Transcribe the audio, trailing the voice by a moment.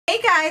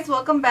guys,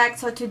 welcome back.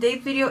 So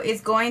today's video is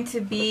going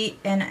to be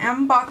an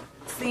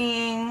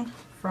unboxing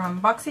from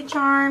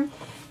BOXYCHARM.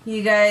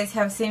 You guys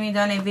have seen me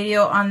done a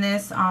video on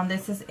this.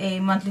 This is a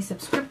monthly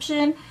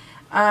subscription.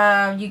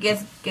 You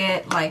guys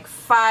get like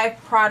 5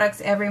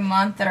 products every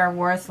month that are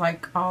worth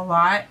like a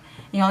lot.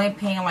 You're only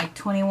paying like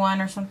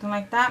 21 or something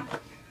like that.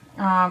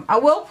 I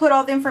will put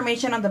all the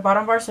information on the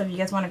bottom bar, so if you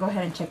guys want to go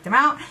ahead and check them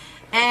out.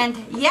 And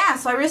yeah,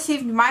 so I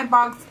received my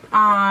box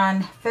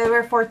on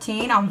February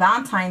 14 on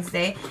Valentine's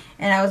Day,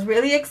 and I was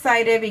really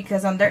excited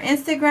because on their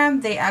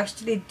Instagram they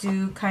actually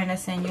do kind of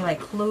send you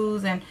like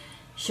clues and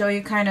show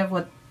you kind of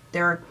what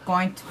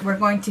we're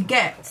going to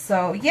get.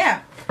 So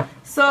yeah,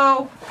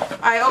 so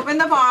I opened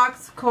the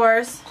box, of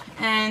course,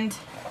 and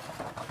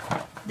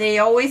they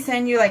always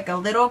send you like a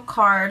little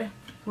card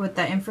with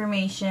the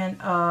information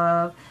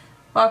of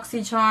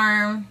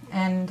BOXYCHARM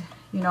and,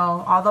 you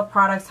know, all the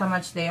products, how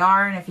much they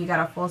are, and if you got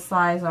a full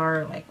size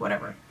or like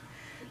whatever.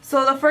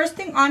 So the first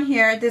thing on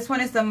here, this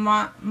one is the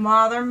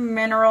Mother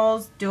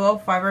Minerals Dual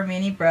Fiber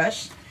Mini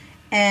Brush,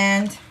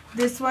 and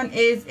this one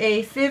is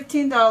a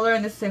 $15,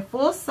 and this is a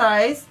full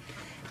size,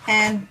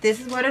 and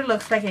this is what it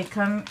looks like. It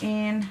comes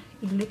in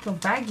a little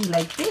baggie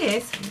like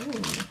this.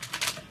 Ooh.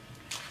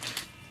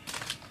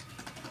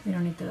 We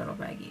don't need the little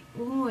baggie.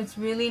 Ooh, it's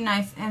really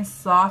nice and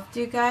soft,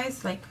 you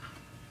guys. Like,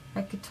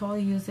 I could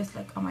totally use this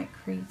like on my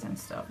crease and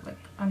stuff, like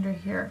under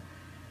here.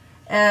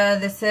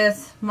 This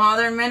says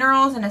Mother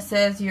Minerals, and it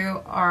says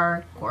you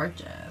are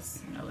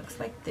gorgeous. And it looks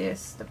like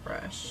this, the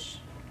brush.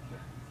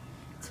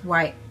 It's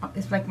white.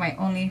 It's like my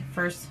only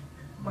first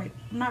white.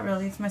 Not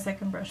really, it's my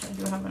second brush. I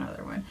do have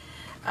another one.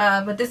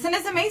 But this one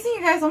is amazing,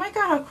 you guys. Oh my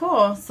god, how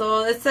cool.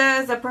 So it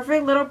says a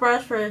perfect little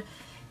brush for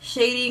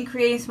shading,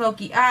 creating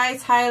smoky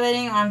eyes,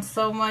 highlighting, on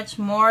so much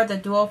more. The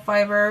dual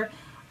fiber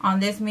on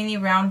this mini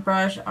round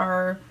brush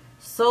are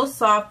so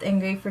soft and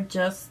great for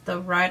just the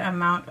right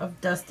amount of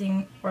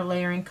dusting or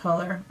layering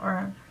color,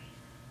 or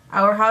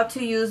how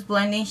to use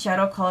blending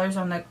shadow colors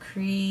on the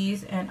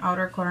crease and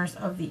outer corners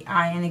of the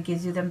eye, and it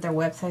gives you them their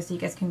website, so you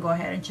guys can go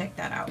ahead and check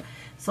that out.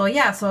 So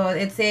yeah, so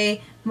it's a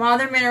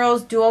Mother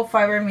Minerals Dual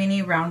Fiber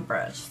Mini Round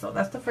Brush. So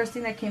that's the first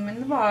thing that came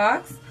in the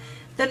box.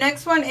 The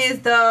next one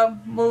is the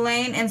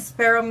Mulane and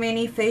Sparrow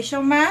Mini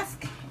Facial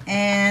Mask,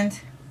 and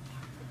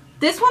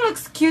this one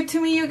looks cute to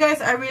me, you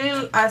guys.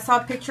 I saw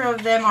a picture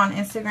of them on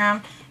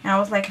Instagram, and I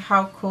was like,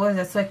 how cool is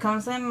this? So it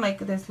comes in like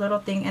this little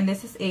thing, and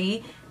this is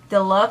a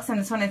deluxe, and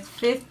this one is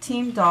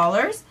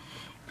 $15,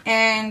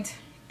 and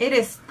it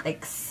is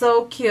like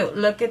so cute.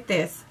 Look at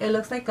this. It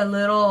looks like a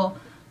little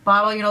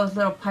bottle, you know, those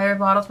little pirate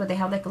bottles where they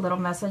have like a little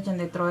message and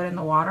they throw it in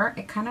the water.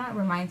 It kind of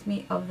reminds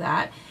me of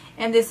that.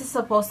 And this is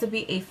supposed to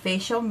be a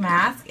facial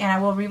mask, and I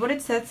will read what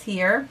it says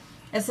here.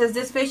 It says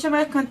this facial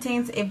mask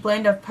contains a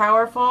blend of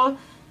powerful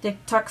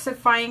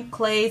detoxifying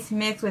clays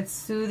mixed with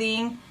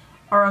soothing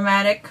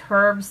aromatic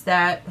herbs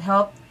that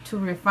help to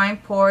refine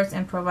pores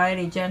and provide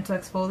a gentle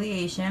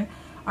exfoliation.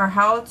 Or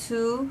how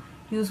to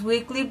use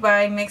weekly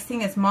by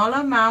mixing a small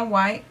amount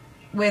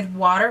with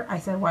water. I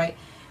said white.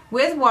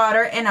 With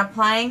water, and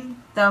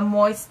applying the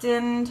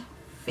moistened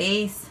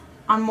face.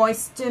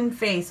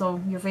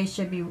 So your face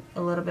should be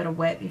a little bit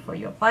wet before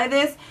you apply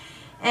this,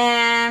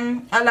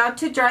 and allowed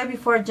to dry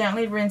before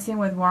gently rinsing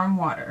with warm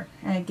water.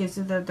 And it gives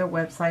you the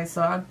website.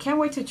 So I can't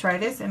wait to try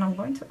this, and I'm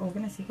going to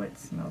open and see what it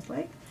smells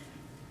like.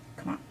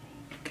 Come on.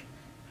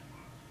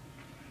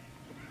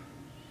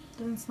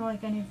 Doesn't smell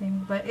like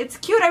anything, but it's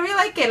cute. I really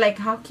like it. Like,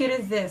 how cute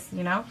is this,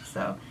 you know?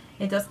 So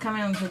it does come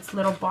in with its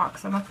little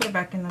box. I'm gonna put it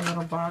back in the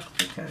little box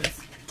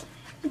because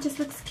it just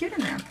looks cute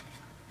in there.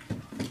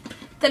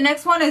 The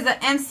next one is the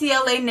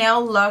MCLA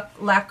Nail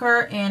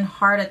Lacquer in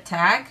Heart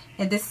Attack.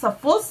 And this is a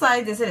full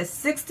size. This is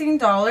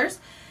 $16.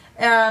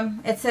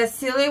 It says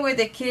seal it with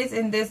the kids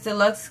in this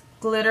deluxe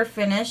glitter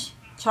finish,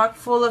 chock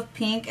full of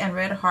pink and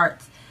red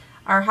hearts.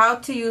 Or how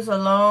to use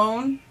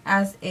alone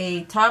as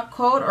a top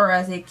coat or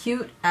as a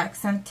cute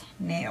accent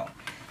nail.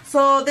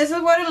 So this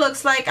is what it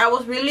looks like. I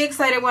was really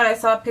excited when I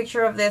saw a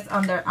picture of this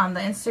on the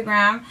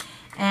Instagram,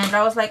 and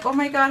I was like, oh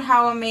my god,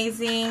 how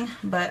amazing.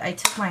 But I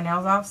took my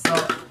nails off,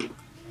 so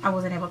I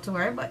wasn't able to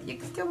wear it, but you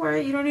can still wear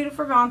it. You don't need it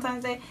for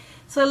Valentine's Day.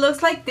 So it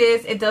looks like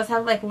this. It does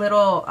have like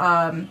little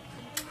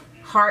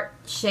heart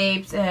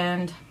shapes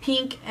and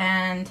pink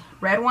and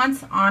red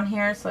ones on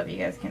here. So if you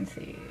guys can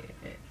see,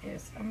 it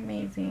is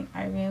amazing.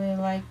 I really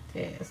like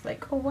this.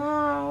 Like, oh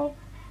wow.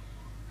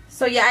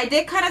 So yeah, I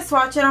did kind of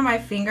swatch it on my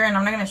finger, and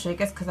I'm not going to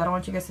shake it because I don't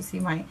want you guys to see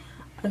my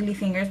ugly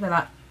fingers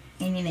without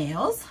any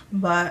nails.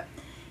 But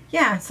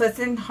yeah, so it's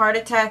in Heart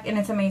Attack, and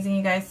it's amazing,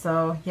 you guys.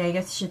 So yeah, you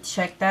guys should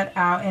check that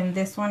out. And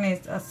this one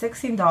is a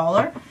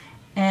 $16,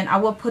 and I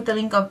will put the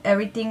link of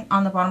everything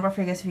on the bottom bar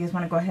for you guys if you guys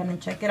want to go ahead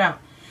and check it out.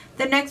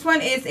 The next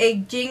one is a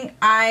Jing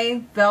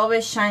Eye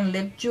Velvet Shine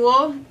Lip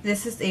Jewel.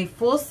 This is a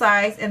full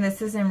size, and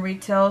this is in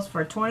retails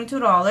for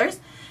 $22.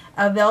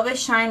 A Velvet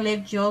Shine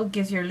Lip Jewel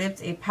gives your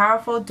lips a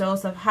powerful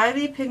dose of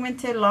highly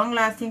pigmented,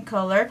 long-lasting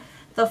color.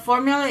 The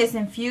formula is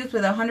infused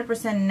with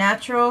 100%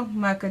 natural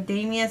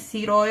macadamia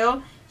seed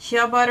oil,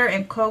 shea butter,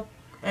 and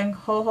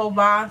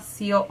jojoba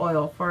seal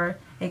oil for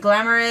a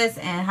glamorous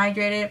and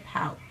hydrated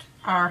pout,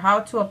 or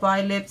how to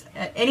apply lips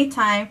at any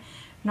time,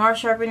 no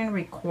sharpening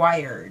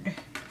required.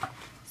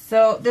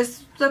 So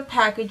this is the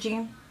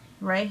packaging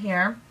right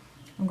here.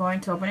 I'm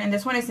going to open it, and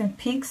this one is in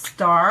Pink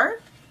Star.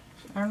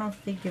 I don't know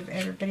if they give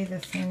everybody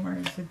the same or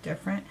is it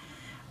different.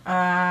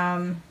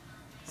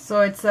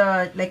 So it's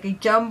like a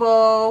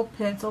jumbo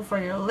pencil for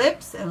your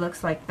lips. It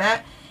looks like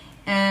that.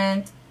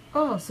 And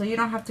oh, so you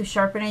don't have to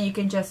sharpen it. You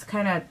can just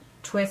kind of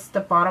twist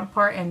the bottom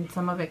part and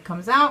some of it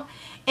comes out.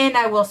 And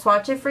I will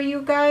swatch it for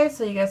you guys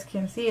so you guys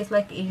can see. It's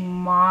like a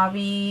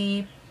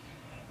mauve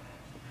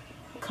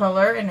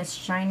color and it's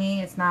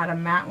shiny. It's not a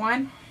matte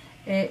one.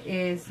 It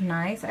is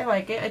nice. I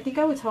like it. I think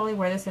I would totally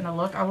wear this in a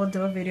look. I will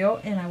do a video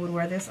and I would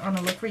wear this on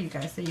a look for you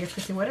guys so you guys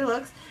can see what it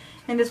looks.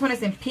 And this one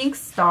is in Pink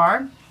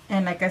Star.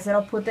 And like I said,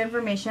 I'll put the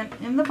information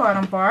in the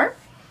bottom bar.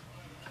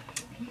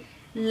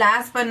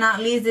 Last but not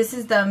least, this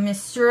is the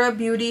Mistura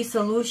Beauty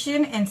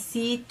Solution and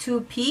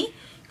C2P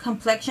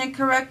Complexion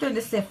Corrector.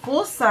 This is a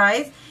full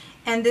size.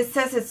 And this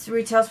says it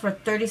retails for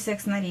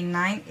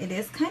 $36.99. It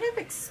is kind of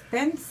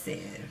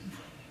expensive.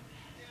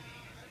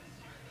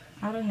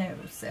 I don't know.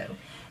 So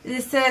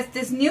it says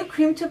this new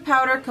cream to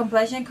powder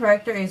complexion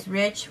corrector is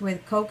rich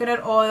with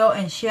coconut oil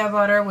and shea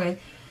butter with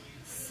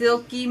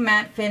silky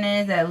matte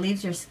finish that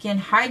leaves your skin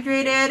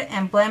hydrated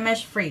and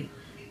blemish free.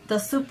 The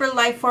super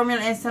light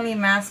formula instantly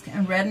masks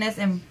and redness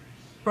and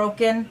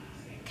broken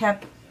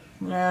cap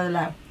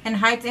and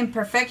hides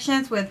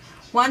imperfections with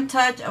one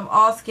touch of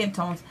all skin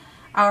tones.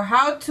 Our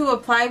how to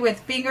apply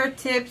with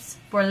fingertips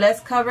for less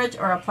coverage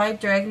or apply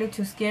directly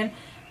to skin.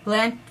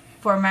 Blend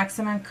for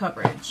maximum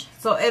coverage.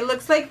 So it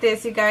looks like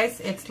this, you guys.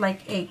 It's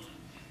like a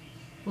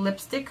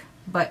lipstick,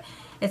 but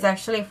it's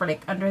actually for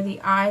like under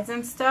the eyes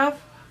and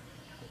stuff.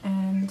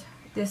 And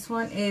this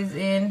one is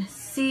in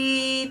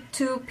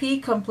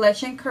C2P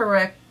Complexion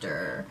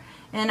Corrector.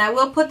 And I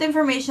will put the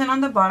information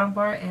on the bottom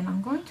bar, and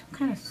I'm going to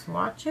kind of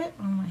swatch it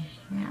on my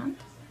hand.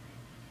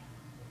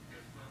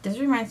 This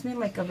reminds me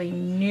like of a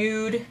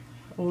nude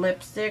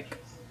lipstick,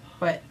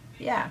 but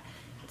yeah.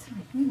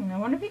 I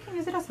wonder if you can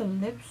use it as a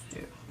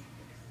lipstick.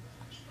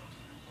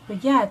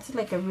 But yeah, it's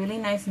like a really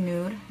nice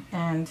nude,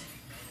 and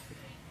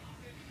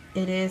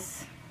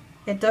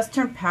it does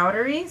turn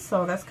powdery,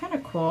 so that's kind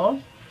of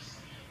cool.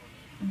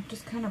 I'm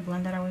just kind of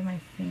blend that out with my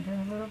finger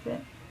a little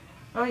bit.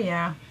 Oh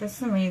yeah, this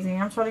is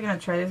amazing. I'm totally going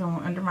to try this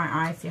on under my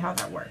eye, see how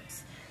that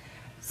works.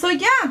 So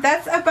yeah,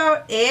 that's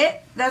about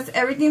it. That's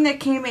everything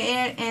that came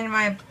in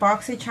my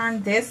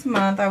BOXYCHARM this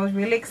month. I was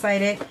really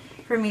excited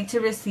for me to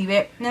receive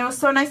it. And it was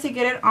so nice to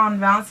get it on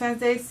Valentine's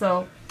Day,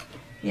 so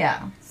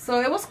yeah. So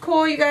it was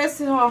cool, you guys.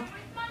 So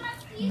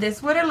this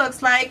is what it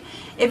looks like.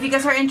 If you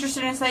guys are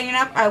interested in signing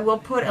up, I will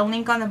put a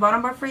link on the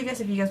bottom bar for you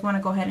guys if you guys want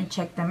to go ahead and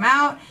check them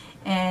out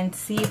and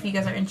see if you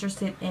guys are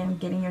interested in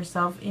getting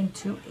yourself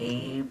into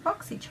a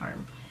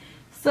BOXYCHARM.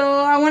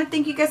 So I want to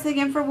thank you guys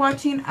again for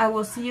watching. I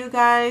will see you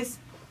guys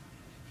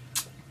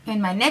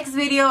in my next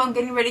video. I'm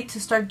getting ready to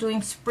start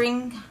doing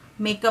spring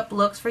makeup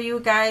looks for you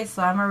guys,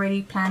 so I'm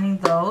already planning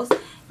those.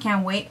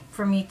 Can't wait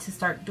for me to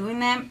start doing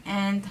them,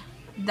 and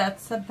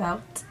that's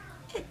about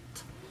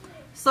it.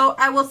 So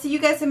I will see you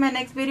guys in my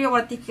next video. I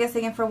want to thank you guys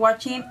again for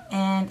watching,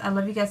 and I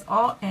love you guys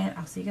all, and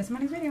I'll see you guys in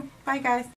my next video. Bye guys.